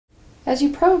As you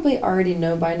probably already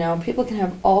know by now, people can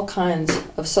have all kinds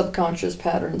of subconscious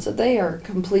patterns that they are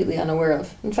completely unaware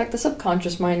of. In fact, the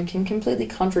subconscious mind can completely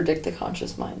contradict the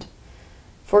conscious mind.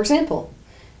 For example,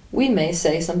 we may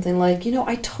say something like,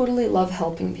 I totally love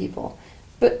helping people.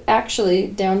 But actually,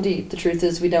 down deep, the truth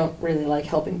is we don't really like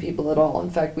helping people at all. In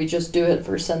fact, we just do it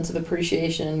for a sense of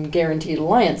appreciation and guaranteed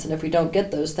alliance, and if we don't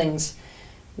get those things,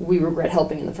 we regret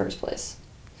helping in the first place.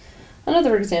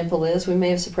 Another example is we may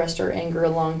have suppressed our anger a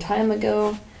long time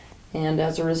ago, and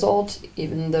as a result,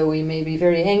 even though we may be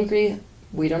very angry,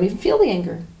 we don't even feel the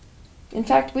anger. In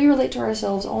fact, we relate to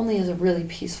ourselves only as a really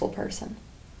peaceful person.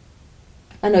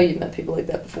 I know you've met people like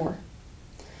that before.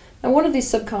 Now, one of these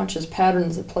subconscious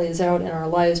patterns that plays out in our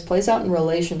lives plays out in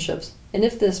relationships, and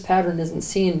if this pattern isn't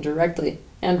seen directly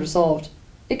and resolved,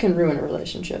 it can ruin a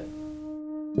relationship.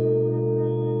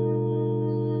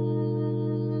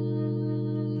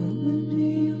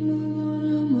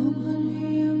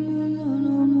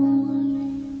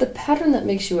 The pattern that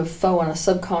makes you a foe on a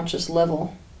subconscious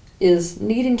level is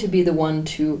needing to be the one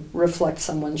to reflect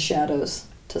someone's shadows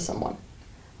to someone,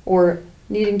 or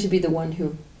needing to be the one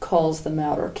who calls them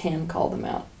out or can call them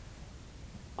out.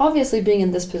 Obviously, being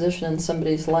in this position in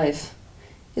somebody's life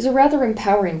is a rather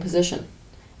empowering position.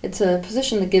 It's a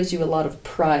position that gives you a lot of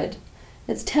pride.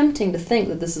 It's tempting to think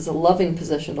that this is a loving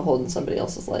position to hold in somebody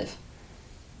else's life,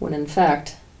 when in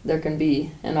fact there can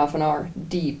be, and often are,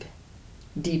 deep,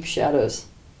 deep shadows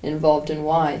involved in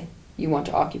why you want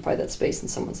to occupy that space in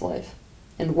someone's life,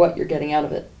 and what you're getting out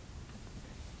of it.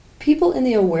 People in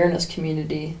the awareness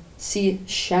community see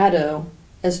shadow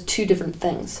as two different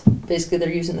things. Basically, they're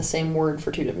using the same word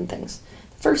for two different things.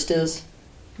 The first is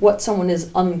what someone is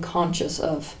unconscious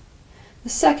of. The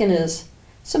second is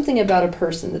something about a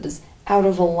person that is out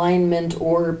of alignment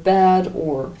or bad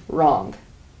or wrong.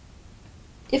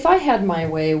 If I had my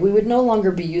way, we would no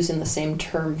longer be using the same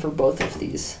term for both of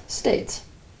these states.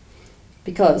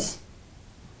 Because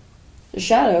the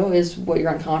shadow is what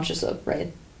you're unconscious of,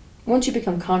 right? Once you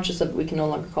become conscious of it, we can no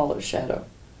longer call it a shadow.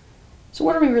 So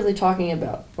what are we really talking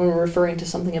about when we're referring to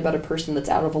something about a person that's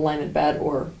out of alignment, bad,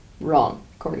 or wrong,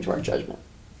 according to our judgment?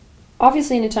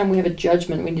 Obviously, anytime we have a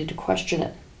judgment, we need to question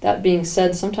it. That being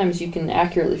said, sometimes you can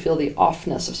accurately feel the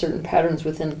offness of certain patterns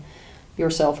within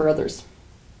yourself or others,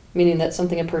 meaning that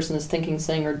something a person is thinking,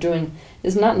 saying, or doing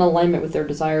is not in alignment with their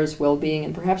desires, well-being,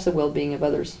 and perhaps the well-being of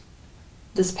others.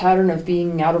 This pattern of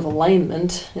being out of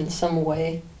alignment in some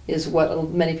way is what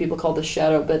many people call the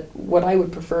shadow, but what I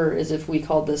would prefer is if we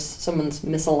called this someone's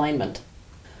misalignment.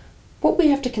 What we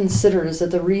have to consider is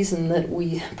that the reason that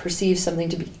we perceive something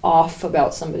to be off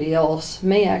about somebody else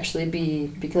may actually be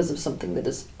because of something that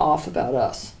is off about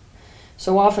us.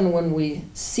 So often when we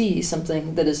see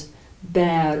something that is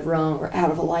bad, wrong, or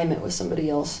out of alignment with somebody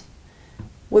else,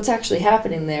 what's actually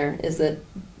happening there is that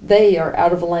they are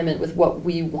out of alignment with what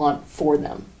we want for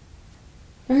them.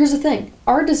 Now here's the thing,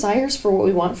 our desires for what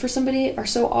we want for somebody are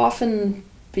so often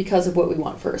because of what we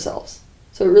want for ourselves.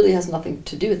 So it really has nothing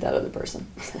to do with that other person.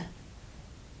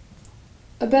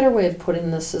 A better way of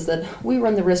putting this is that we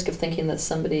run the risk of thinking that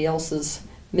somebody else is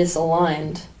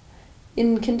misaligned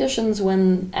in conditions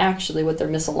when actually what they're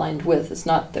misaligned with is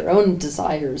not their own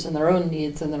desires and their own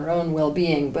needs and their own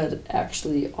well-being, but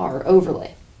actually our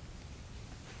overlay.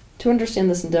 To understand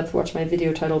this in depth, watch my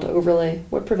video titled Overlay,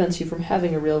 What Prevents You from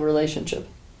Having a Real Relationship.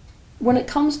 When it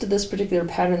comes to this particular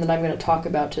pattern that I'm going to talk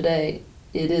about today,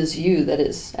 it is you that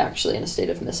is actually in a state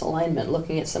of misalignment,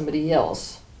 looking at somebody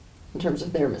else in terms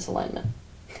of their misalignment.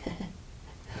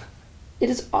 It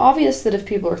is obvious that if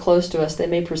people are close to us, they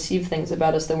may perceive things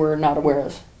about us that we're not aware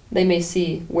of. They may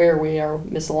see where we are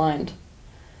misaligned.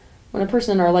 When a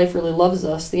person in our life really loves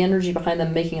us, the energy behind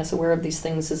them making us aware of these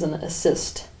things is an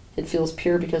assist. It feels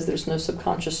pure because there's no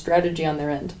subconscious strategy on their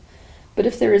end. But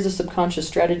if there is a subconscious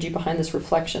strategy behind this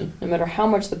reflection, no matter how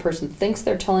much the person thinks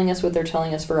they're telling us what they're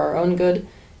telling us for our own good,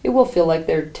 it will feel like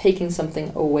they're taking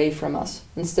something away from us,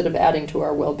 instead of adding to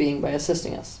our well-being by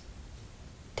assisting us.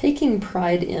 Taking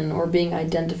pride in or being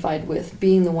identified with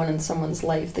being the one in someone's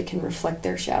life that can reflect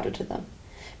their shadow to them,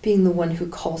 being the one who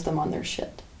calls them on their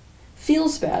shit,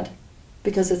 feels bad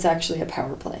because it's actually a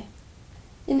power play.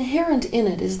 Inherent in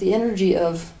it is the energy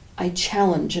of, I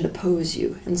challenge and oppose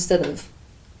you, instead of,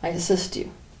 I assist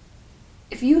you.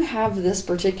 If you have this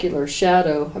particular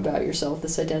shadow about yourself,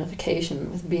 this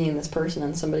identification with being this person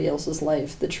in somebody else's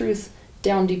life, the truth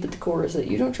down deep at the core is that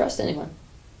you don't trust anyone.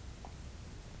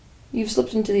 You've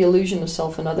slipped into the illusion of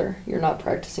self and other. You're not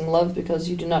practicing love because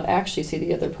you do not actually see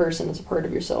the other person as a part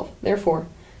of yourself. Therefore,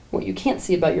 what you can't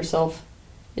see about yourself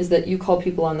is that you call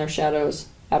people on their shadows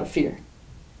out of fear.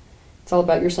 It's all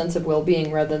about your sense of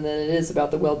well-being rather than it is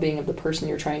about the well-being of the person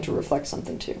you're trying to reflect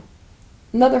something to.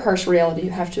 Another harsh reality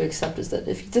you have to accept is that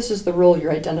if this is the role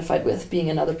you're identified with, being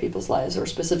in other people's lives, or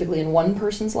specifically in one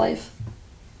person's life,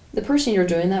 the person you're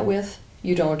doing that with,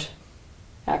 you don't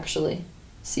actually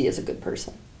see as a good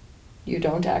person. You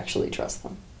don't actually trust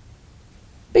them.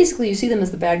 Basically, you see them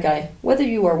as the bad guy, whether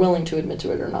you are willing to admit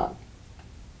to it or not.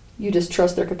 You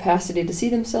distrust their capacity to see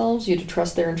themselves, you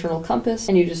distrust their internal compass,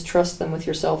 and you distrust them with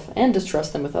yourself and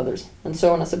distrust them with others. And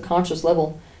so on a subconscious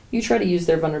level, you try to use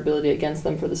their vulnerability against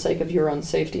them for the sake of your own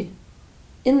safety.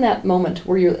 In that moment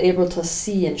where you're able to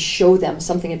see and show them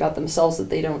something about themselves that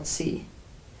they don't see,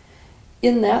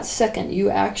 in that second you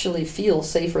actually feel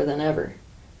safer than ever,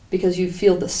 because you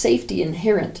feel the safety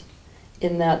inherent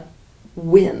in that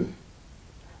win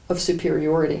of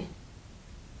superiority.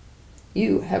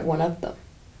 You have one-upped them.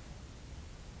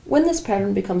 When this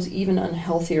pattern becomes even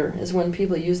unhealthier is when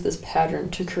people use this pattern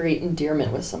to create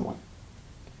endearment with someone.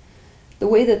 The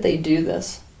way that they do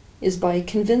this is by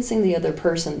convincing the other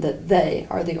person that they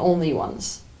are the only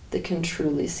ones that can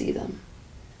truly see them.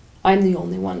 I'm the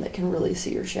only one that can really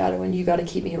see your shadow, and you got to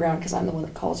keep me around because I'm the one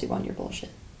that calls you on your bullshit.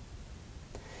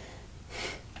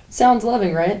 Sounds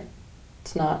loving, right?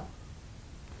 It's not.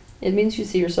 It means you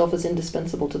see yourself as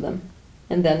indispensable to them,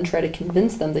 and then try to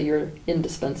convince them that you're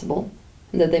indispensable,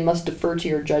 and that they must defer to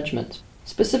your judgment,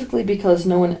 specifically because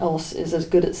no one else is as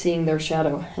good at seeing their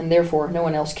shadow, and therefore no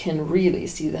one else can really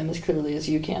see them as clearly as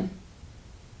you can.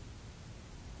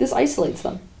 This isolates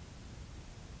them.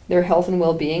 Their health and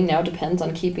well-being now depends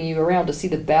on keeping you around to see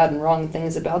the bad and wrong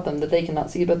things about them that they cannot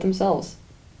see about themselves.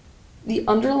 The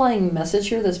underlying message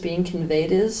here that's being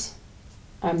conveyed is,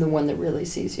 I'm the one that really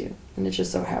sees you, and it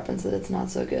just so happens that it's not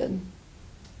so good.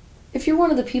 If you're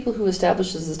one of the people who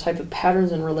establishes this type of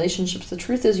patterns in relationships, the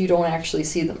truth is you don't actually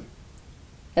see them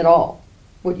at all.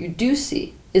 What you do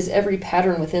see is every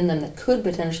pattern within them that could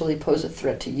potentially pose a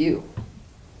threat to you.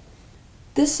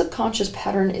 This subconscious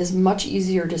pattern is much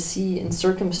easier to see in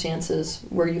circumstances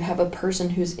where you have a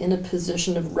person who's in a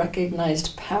position of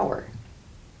recognized power.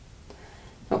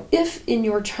 Now, if in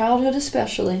your childhood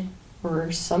especially,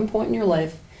 or some point in your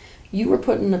life, you were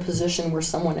put in a position where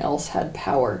someone else had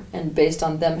power, and based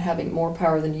on them having more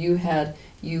power than you had,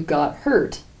 you got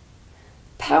hurt,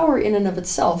 power in and of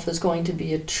itself is going to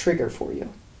be a trigger for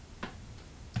you.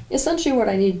 Essentially what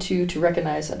I need to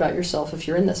recognize about yourself if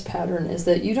you're in this pattern is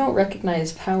that you don't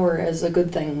recognize power as a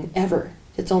good thing ever.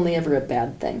 It's only ever a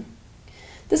bad thing.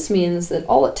 This means that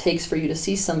all it takes for you to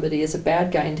see somebody as a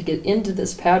bad guy and to get into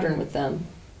this pattern with them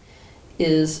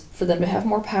is for them to have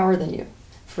more power than you,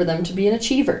 for them to be an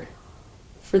achiever,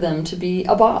 for them to be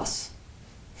a boss,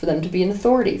 for them to be an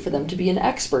authority, for them to be an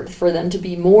expert, for them to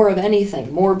be more of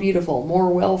anything, more beautiful, more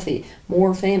wealthy,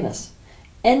 more famous.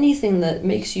 Anything that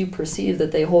makes you perceive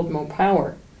that they hold more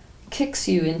power kicks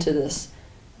you into this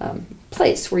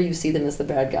place where you see them as the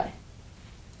bad guy,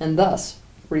 and thus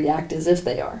react as if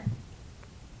they are.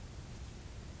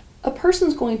 A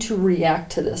person's going to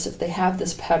react to this if they have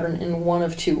this pattern in one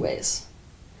of two ways.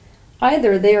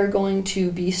 Either they are going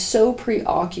to be so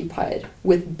preoccupied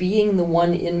with being the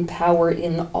one in power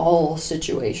in all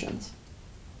situations,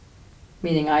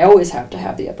 meaning I always have to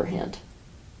have the upper hand.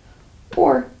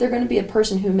 Or they're going to be a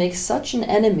person who makes such an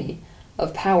enemy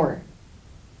of power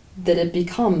that it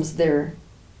becomes their,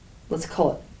 let's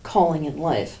call it, calling in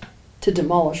life, to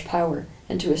demolish power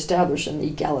and to establish an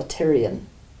egalitarian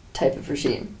type of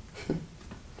regime.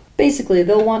 Basically,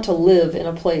 they'll want to live in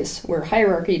a place where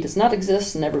hierarchy does not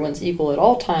exist and everyone's equal at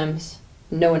all times.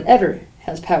 No one ever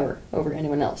has power over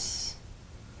anyone else.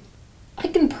 I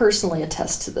can personally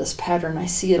attest to this pattern. I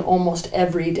see it almost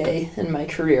every day in my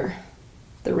career.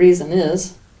 The reason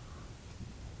is,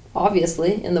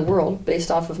 obviously, in the world, based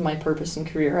off of my purpose and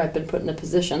career, I've been put in a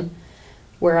position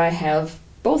where I have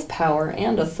both power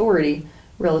and authority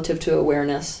relative to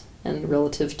awareness and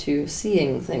relative to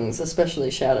seeing things, especially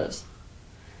shadows.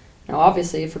 Now,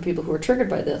 obviously, for people who are triggered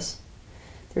by this,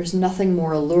 there's nothing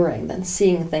more alluring than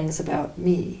seeing things about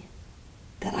me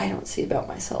that I don't see about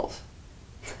myself.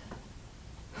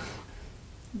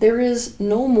 There is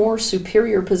no more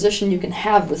superior position you can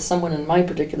have with someone in my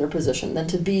particular position than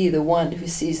to be the one who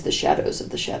sees the shadows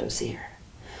of the shadow seer,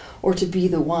 or to be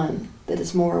the one that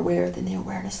is more aware than the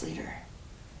awareness leader.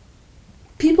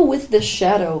 People with this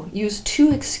shadow use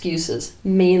two excuses,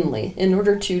 mainly, in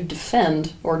order to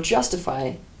defend or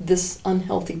justify this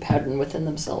unhealthy pattern within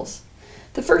themselves.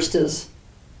 The first is,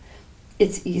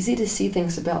 it's easy to see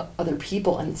things about other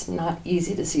people, and it's not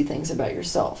easy to see things about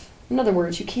yourself. In other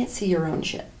words, you can't see your own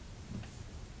shit.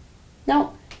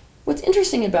 Now, what's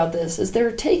interesting about this is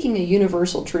they're taking a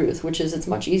universal truth, which is it's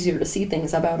much easier to see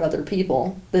things about other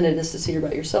people than it is to see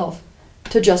about yourself,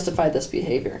 to justify this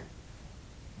behavior.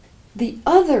 The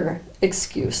other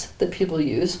excuse that people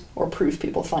use, or proof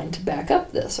people find to back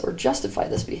up this or justify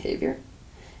this behavior,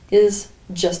 is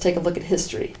just take a look at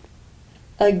history.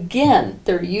 Again,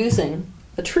 they're using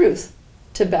a truth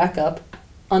to back up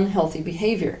unhealthy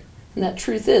behavior. And that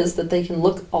truth is that they can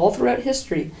look all throughout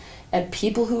history at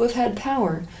people who have had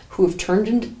power, who have turned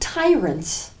into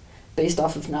tyrants based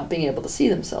off of not being able to see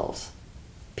themselves.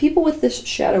 People with this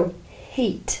shadow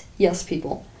hate yes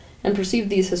people and perceive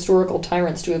these historical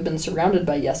tyrants to have been surrounded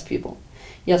by yes people.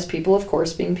 Yes people, of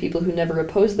course, being people who never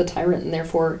oppose the tyrant and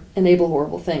therefore enable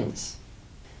horrible things.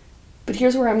 But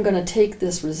here's where I'm going to take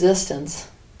this resistance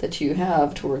that you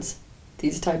have towards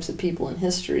these types of people in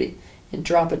history and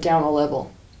drop it down a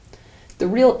level. The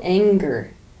real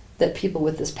anger that people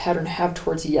with this pattern have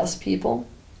towards yes people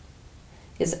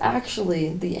is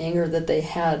actually the anger that they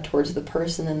had towards the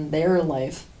person in their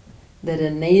life that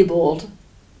enabled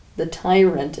the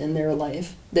tyrant in their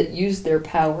life that used their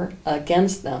power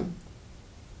against them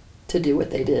to do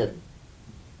what they did.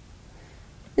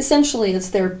 Essentially, it's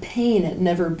their pain at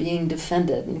never being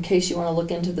defended. In case you want to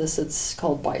look into this, it's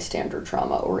called bystander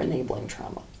trauma or enabling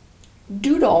trauma.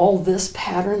 Due to all this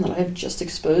pattern that I've just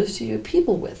exposed to you,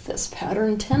 people with this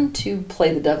pattern tend to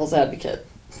play the devil's advocate,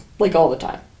 like all the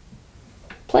time.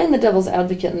 Playing the devil's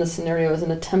advocate in this scenario is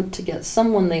an attempt to get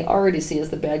someone they already see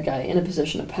as the bad guy in a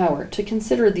position of power to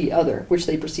consider the other, which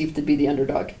they perceive to be the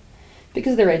underdog,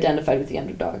 because they're identified with the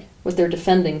underdog. What they're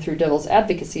defending through devil's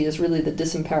advocacy is really the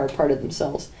disempowered part of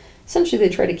themselves. Essentially,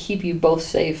 they try to keep you both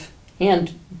safe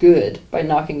and good by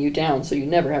knocking you down so you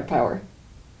never have power.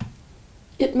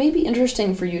 It may be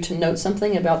interesting for you to note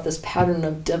something about this pattern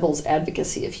of devil's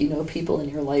advocacy if you know people in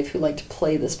your life who like to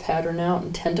play this pattern out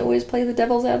and tend to always play the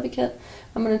devil's advocate.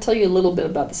 I'm going to tell you a little bit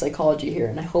about the psychology here,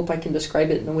 and I hope I can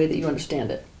describe it in a way that you understand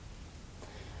it.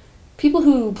 People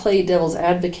who play devil's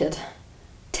advocate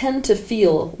tend to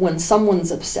feel when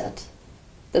someone's upset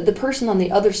that the person on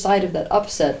the other side of that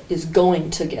upset is going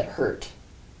to get hurt.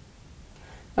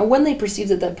 Now, when they perceive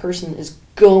that that person is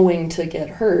going to get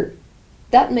hurt,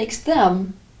 that makes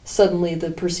them suddenly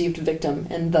the perceived victim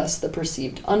and thus the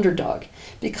perceived underdog.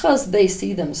 Because they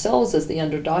see themselves as the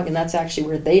underdog, and that's actually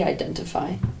where they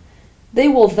identify, they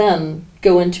will then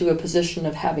go into a position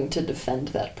of having to defend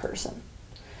that person.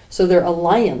 So their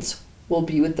alliance will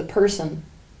be with the person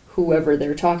whoever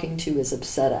they're talking to is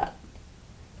upset at.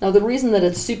 Now, the reason that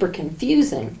it's super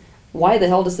confusing, why the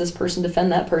hell does this person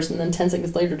defend that person and then 10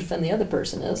 seconds later defend the other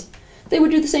person, is they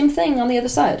would do the same thing on the other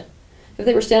side. If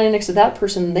they were standing next to that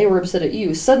person and they were upset at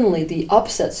you, suddenly the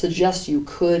upset suggests you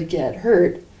could get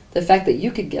hurt. The fact that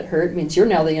you could get hurt means you're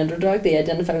now the underdog, they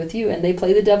identify with you, and they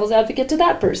play the devil's advocate to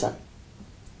that person.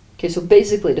 Okay, so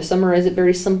basically, to summarize it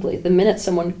very simply, the minute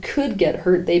someone could get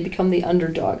hurt, they become the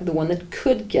underdog, the one that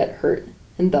could get hurt.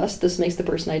 And thus, this makes the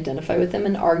person identify with them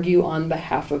and argue on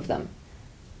behalf of them.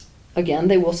 Again,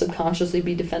 they will subconsciously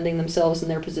be defending themselves in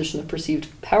their position of perceived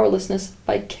powerlessness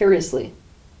vicariously.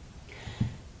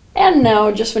 And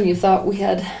now, just when you thought we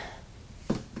had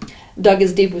dug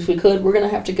as deep as we could, we're going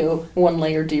to have to go one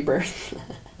layer deeper.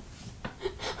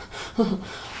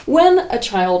 When a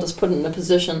child is put in a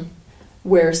position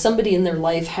where somebody in their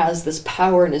life has this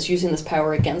power and is using this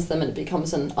power against them and it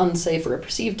becomes an unsafe or a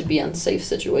perceived to be unsafe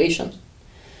situation,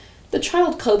 the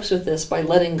child copes with this by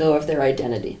letting go of their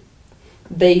identity.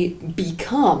 They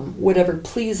become whatever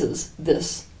pleases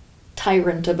this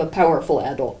tyrant of a powerful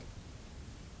adult.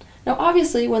 Now,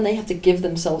 obviously, when they have to give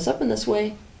themselves up in this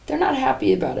way, they're not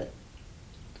happy about it.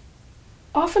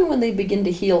 Often when they begin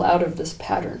to heal out of this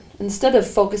pattern, instead of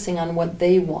focusing on what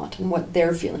they want and what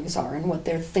their feelings are and what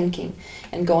they're thinking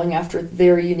and going after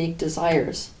their unique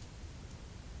desires,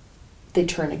 they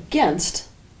turn against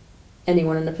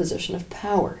anyone in a position of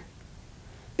power.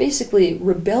 Basically,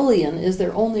 rebellion is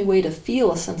their only way to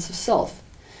feel a sense of self.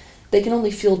 They can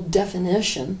only feel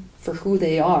definition for who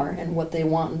they are and what they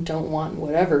want and don't want and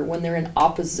whatever when they're in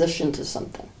opposition to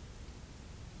something.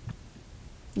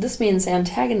 This means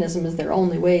antagonism is their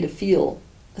only way to feel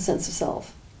a sense of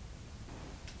self.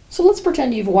 So let's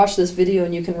pretend you've watched this video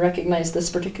and you can recognize this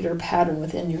particular pattern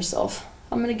within yourself.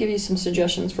 I'm going to give you some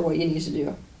suggestions for what you need to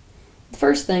do. The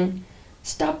first thing,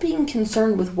 stop being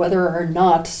concerned with whether or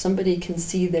not somebody can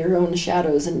see their own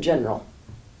shadows in general.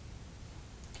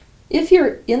 If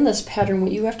you're in this pattern,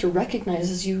 what you have to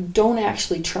recognize is you don't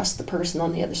actually trust the person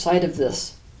on the other side of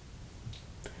this.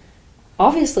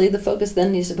 Obviously, the focus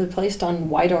then needs to be placed on,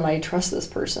 why don't I trust this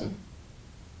person?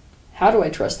 How do I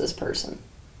trust this person?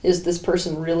 Is this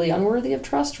person really unworthy of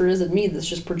trust, or is it me that's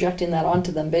just projecting that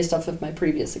onto them based off of my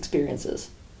previous experiences?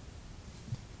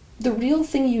 The real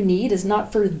thing you need is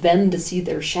not for them to see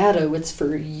their shadow, it's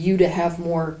for you to have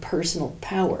more personal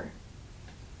power.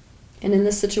 And in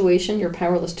this situation, you're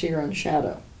powerless to your own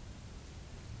shadow.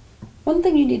 One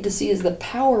thing you need to see is that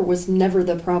power was never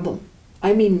the problem.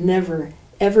 I mean never,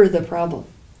 ever the problem.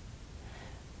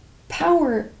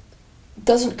 Power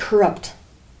doesn't corrupt,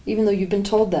 even though you've been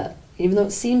told that, even though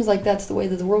it seems like that's the way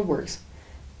that the world works.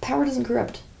 Power doesn't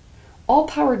corrupt. All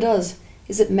power does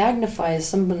is it magnifies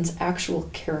someone's actual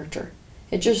character.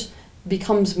 It just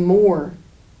becomes more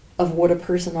of what a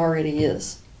person already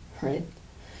is, right?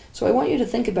 So I want you to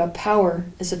think about power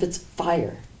as if it's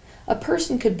fire. A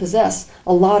person could possess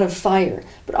a lot of fire,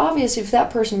 but obviously if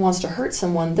that person wants to hurt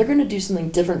someone, they're going to do something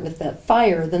different with that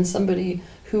fire than somebody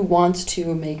who wants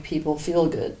to make people feel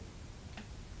good.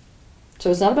 So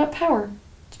it's not about power,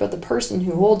 it's about the person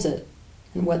who holds it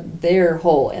and what their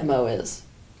whole MO is.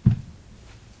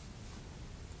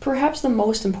 Perhaps the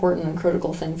most important and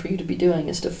critical thing for you to be doing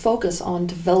is to focus on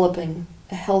developing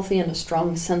a healthy and a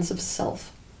strong sense of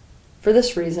self. For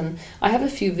this reason, I have a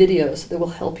few videos that will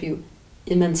help you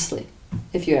immensely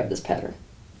if you have this pattern.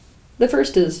 The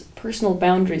first is personal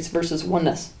boundaries versus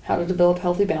oneness, how to develop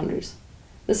healthy boundaries.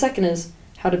 The second is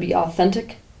how to be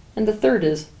authentic, and the third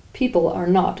is people are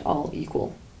not all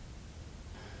equal.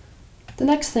 The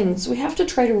next thing is we have to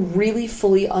try to really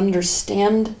fully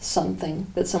understand something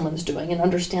that someone's doing and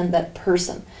understand that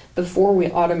person before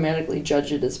we automatically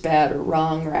judge it as bad or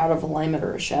wrong or out of alignment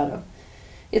or a shadow.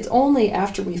 It's only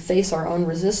after we face our own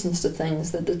resistance to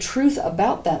things that the truth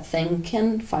about that thing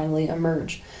can finally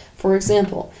emerge. For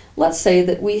example, let's say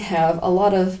that we have a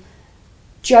lot of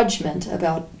judgment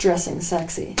about dressing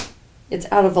sexy.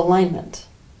 It's out of alignment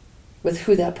with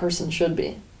who that person should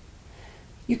be.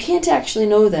 You can't actually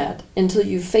know that until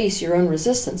you face your own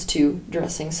resistance to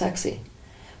dressing sexy.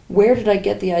 Where did I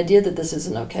get the idea that this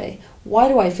isn't okay? Why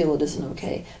do I feel it isn't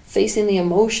okay? Facing the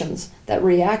emotions, that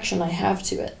reaction I have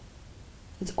to it.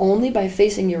 It's only by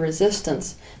facing your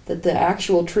resistance that the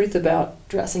actual truth about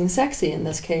dressing sexy, in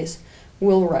this case,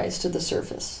 will rise to the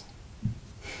surface.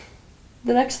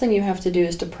 The next thing you have to do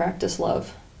is to practice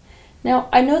love. Now,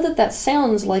 I know that that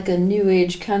sounds like a new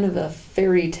age kind of a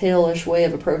fairy tale-ish way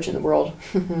of approaching the world.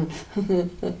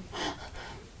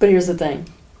 But here's the thing.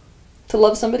 To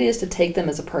love somebody is to take them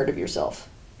as a part of yourself.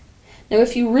 Now,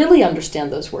 if you really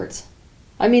understand those words,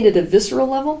 I mean at a visceral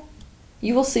level,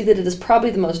 you will see that it is probably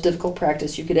the most difficult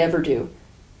practice you could ever do.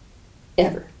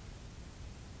 Ever.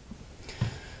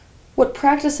 What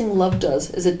practicing love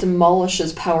does is it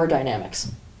demolishes power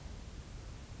dynamics.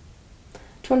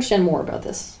 To understand more about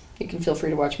this, you can feel free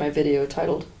to watch my video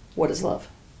titled, What is Love?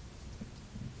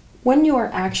 When you are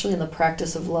actually in the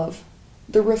practice of love,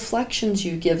 the reflections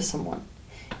you give someone,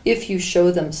 if you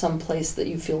show them some place that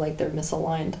you feel like they're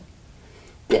misaligned,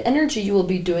 the energy you will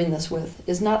be doing this with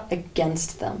is not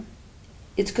against them.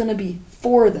 It's going to be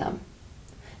for them.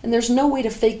 And there's no way to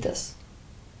fake this.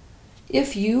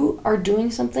 If you are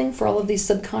doing something for all of these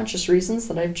subconscious reasons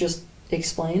that I've just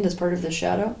explained as part of the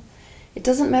shadow, it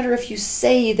doesn't matter if you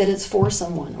say that it's for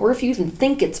someone or if you even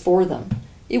think it's for them.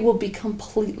 It will be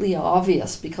completely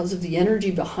obvious because of the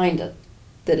energy behind it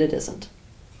that it isn't.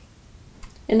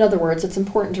 In other words, it's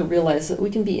important to realize that we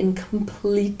can be in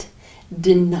complete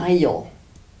denial,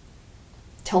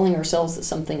 telling ourselves that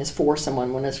something is for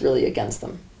someone when it's really against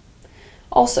them.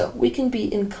 Also, we can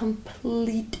be in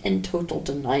complete and total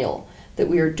denial that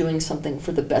we are doing something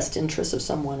for the best interests of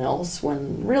someone else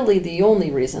when really the only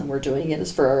reason we're doing it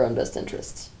is for our own best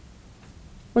interests.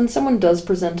 When someone does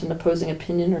present an opposing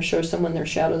opinion or show someone their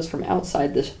shadows from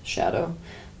outside the shadow,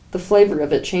 the flavor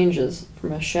of it changes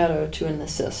from a shadow to an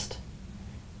assist.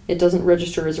 It doesn't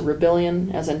register as a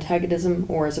rebellion, as antagonism,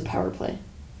 or as a power play.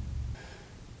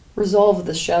 Resolve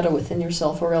this shadow within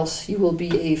yourself, or else you will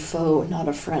be a foe, not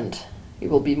a friend. You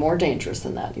will be more dangerous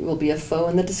than that. You will be a foe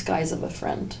in the disguise of a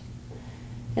friend.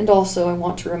 And also, I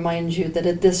want to remind you that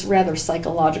at this rather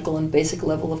psychological and basic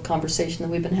level of conversation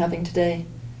that we've been having today,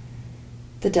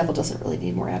 the devil doesn't really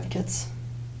need more advocates.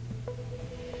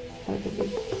 Have a good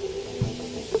week.